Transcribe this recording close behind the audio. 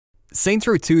Saints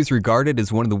Row 2 is regarded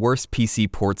as one of the worst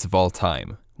PC ports of all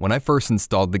time. When I first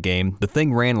installed the game, the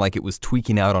thing ran like it was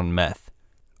tweaking out on meth.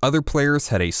 Other players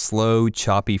had a slow,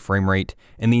 choppy frame rate,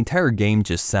 and the entire game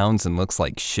just sounds and looks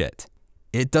like shit.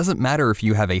 It doesn't matter if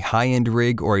you have a high-end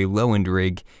rig or a low-end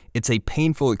rig, it's a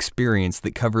painful experience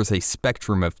that covers a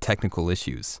spectrum of technical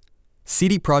issues.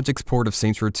 CD Projekt's port of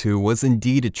Saints Row 2 was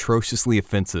indeed atrociously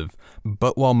offensive,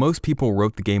 but while most people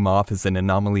wrote the game off as an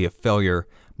anomaly of failure,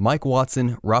 Mike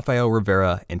Watson, Rafael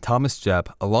Rivera, and Thomas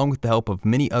Jepp, along with the help of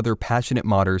many other passionate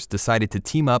modders, decided to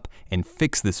team up and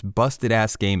fix this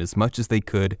busted-ass game as much as they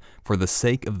could for the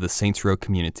sake of the Saints Row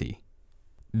community.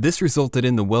 This resulted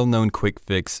in the well-known quick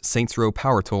fix Saints Row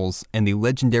Power Tools and the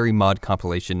legendary mod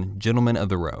compilation Gentlemen of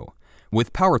the Row.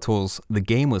 With Power Tools, the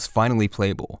game was finally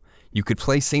playable. You could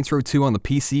play Saints Row 2 on the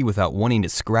PC without wanting to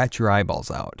scratch your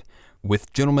eyeballs out.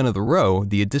 With Gentlemen of the Row,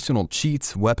 the additional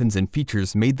cheats, weapons, and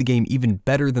features made the game even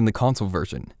better than the console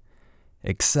version.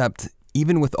 Except,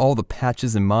 even with all the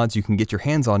patches and mods you can get your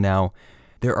hands on now,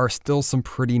 there are still some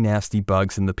pretty nasty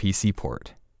bugs in the PC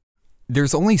port.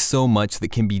 There's only so much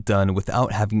that can be done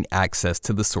without having access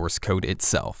to the source code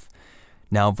itself.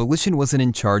 Now, Volition wasn't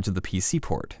in charge of the PC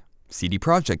port. CD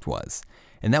Projekt was,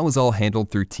 and that was all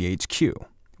handled through THQ.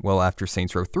 Well, after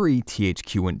Saints Row 3,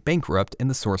 THQ went bankrupt and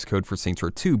the source code for Saints Row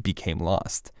 2 became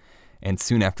lost. And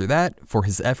soon after that, for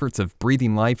his efforts of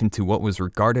breathing life into what was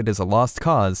regarded as a lost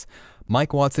cause,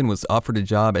 Mike Watson was offered a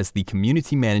job as the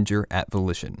community manager at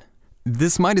Volition.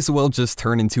 This might as well just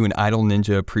turn into an Idle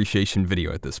Ninja appreciation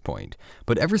video at this point,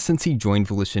 but ever since he joined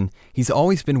Volition, he's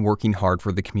always been working hard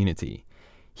for the community.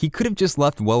 He could have just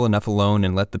left well enough alone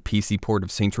and let the PC port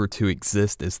of Saints Row 2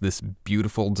 exist as this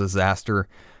beautiful disaster,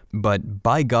 but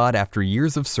by God, after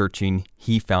years of searching,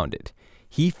 he found it.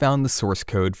 He found the source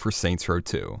code for Saints Row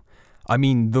 2. I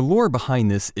mean, the lore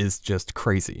behind this is just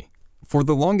crazy. For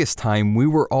the longest time, we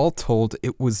were all told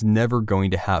it was never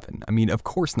going to happen. I mean, of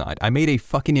course not. I made a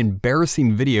fucking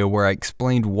embarrassing video where I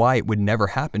explained why it would never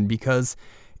happen because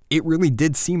it really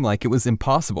did seem like it was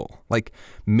impossible. Like,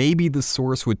 maybe the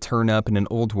source would turn up in an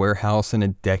old warehouse in a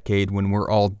decade when we're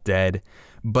all dead,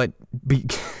 but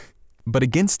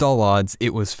against all odds,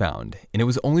 it was found, and it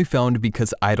was only found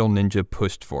because Idle Ninja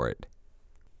pushed for it.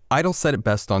 Idle said it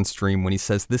best on stream when he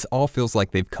says this all feels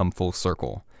like they've come full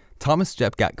circle. Thomas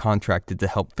Jepp got contracted to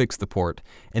help fix the port,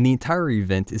 and the entire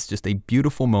event is just a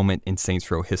beautiful moment in Saints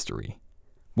Row history.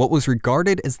 What was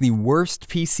regarded as the worst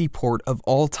PC port of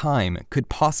all time could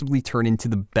possibly turn into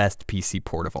the best PC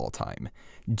port of all time,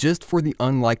 just for the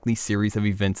unlikely series of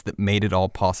events that made it all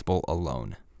possible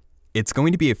alone. It's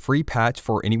going to be a free patch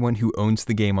for anyone who owns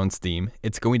the game on Steam.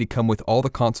 It's going to come with all the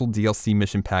console DLC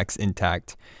mission packs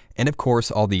intact, and of course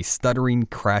all the stuttering,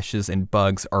 crashes, and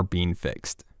bugs are being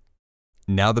fixed.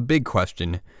 Now the big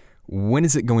question, when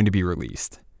is it going to be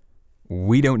released?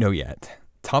 We don't know yet.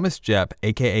 Thomas Jepp,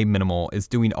 aka Minimal, is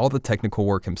doing all the technical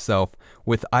work himself,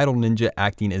 with Idle Ninja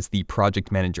acting as the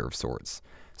project manager of sorts.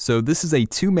 So this is a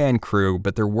two-man crew,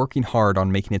 but they're working hard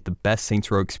on making it the best Saints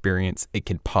Row experience it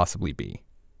could possibly be.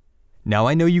 Now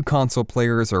I know you console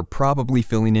players are probably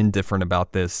feeling indifferent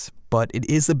about this, but it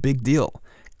is a big deal.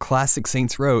 Classic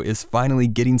Saints Row is finally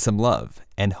getting some love,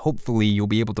 and hopefully you'll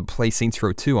be able to play Saints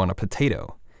Row 2 on a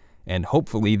potato. And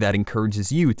hopefully that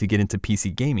encourages you to get into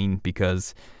PC gaming,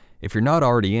 because if you're not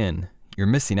already in, you're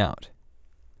missing out.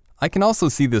 I can also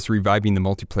see this reviving the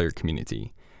multiplayer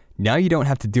community. Now you don't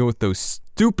have to deal with those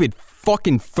stupid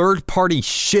fucking third-party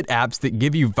shit apps that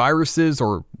give you viruses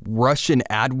or Russian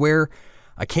adware.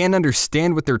 I can't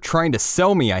understand what they're trying to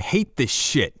sell me. I hate this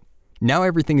shit. Now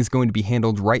everything is going to be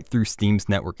handled right through Steam's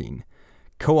networking.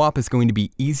 Co-op is going to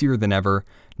be easier than ever,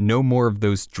 no more of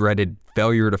those dreaded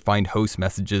failure to find host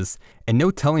messages, and no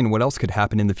telling what else could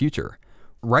happen in the future.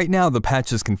 Right now the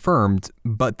patch is confirmed,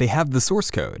 but they have the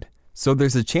source code, so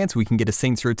there's a chance we can get a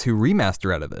Saints Row 2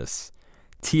 remaster out of this.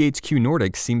 THQ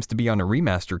Nordic seems to be on a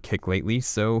remaster kick lately,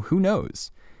 so who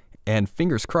knows? And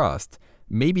fingers crossed,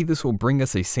 maybe this will bring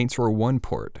us a Saints Row 1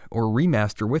 port, or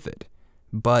remaster with it.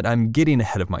 But I'm getting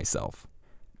ahead of myself.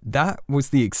 That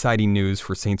was the exciting news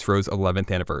for Saints Row's 11th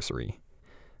anniversary.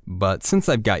 But since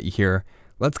I've got you here,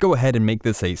 let's go ahead and make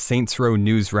this a Saints Row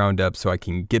news roundup so I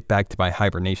can get back to my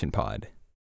hibernation pod.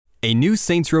 A new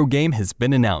Saints Row game has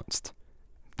been announced.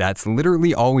 That's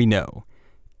literally all we know.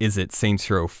 Is it Saints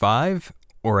Row 5,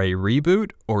 or a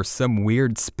reboot, or some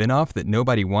weird spin-off that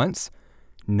nobody wants?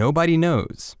 Nobody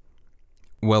knows.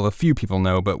 Well, a few people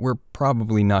know, but we're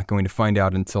probably not going to find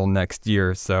out until next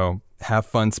year, so have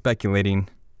fun speculating.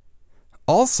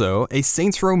 Also, a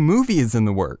Saints Row movie is in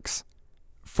the works.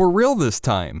 For real this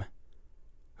time.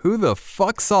 Who the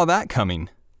fuck saw that coming?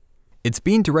 It's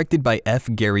being directed by F.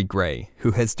 Gary Gray,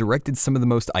 who has directed some of the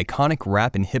most iconic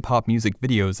rap and hip-hop music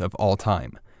videos of all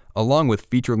time, along with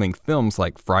feature-length films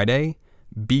like Friday,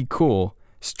 Be Cool,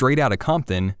 Straight Outta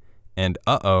Compton, and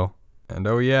Uh-Oh. And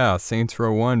oh yeah, Saints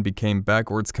Row 1 became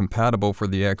backwards compatible for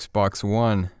the Xbox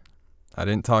One. I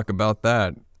didn't talk about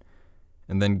that.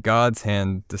 And then God's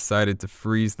Hand decided to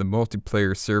freeze the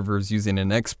multiplayer servers using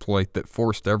an exploit that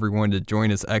forced everyone to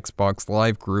join his Xbox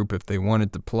Live group if they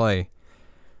wanted to play.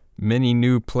 Many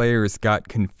new players got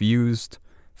confused,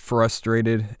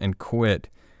 frustrated, and quit,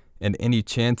 and any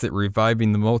chance at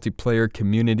reviving the multiplayer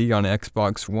community on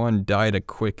Xbox One died a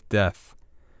quick death.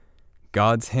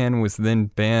 God's Hand was then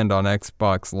banned on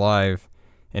Xbox Live,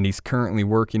 and he's currently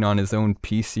working on his own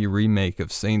PC remake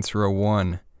of Saints Row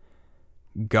 1.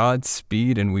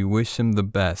 Godspeed, and we wish him the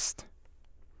best.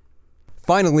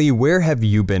 Finally, where have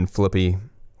you been, Flippy?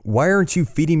 Why aren't you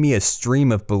feeding me a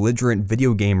stream of belligerent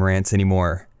video game rants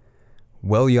anymore?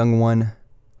 Well, young one,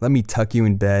 let me tuck you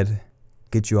in bed,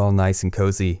 get you all nice and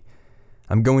cozy.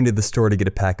 I'm going to the store to get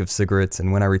a pack of cigarettes,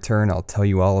 and when I return, I'll tell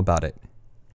you all about it.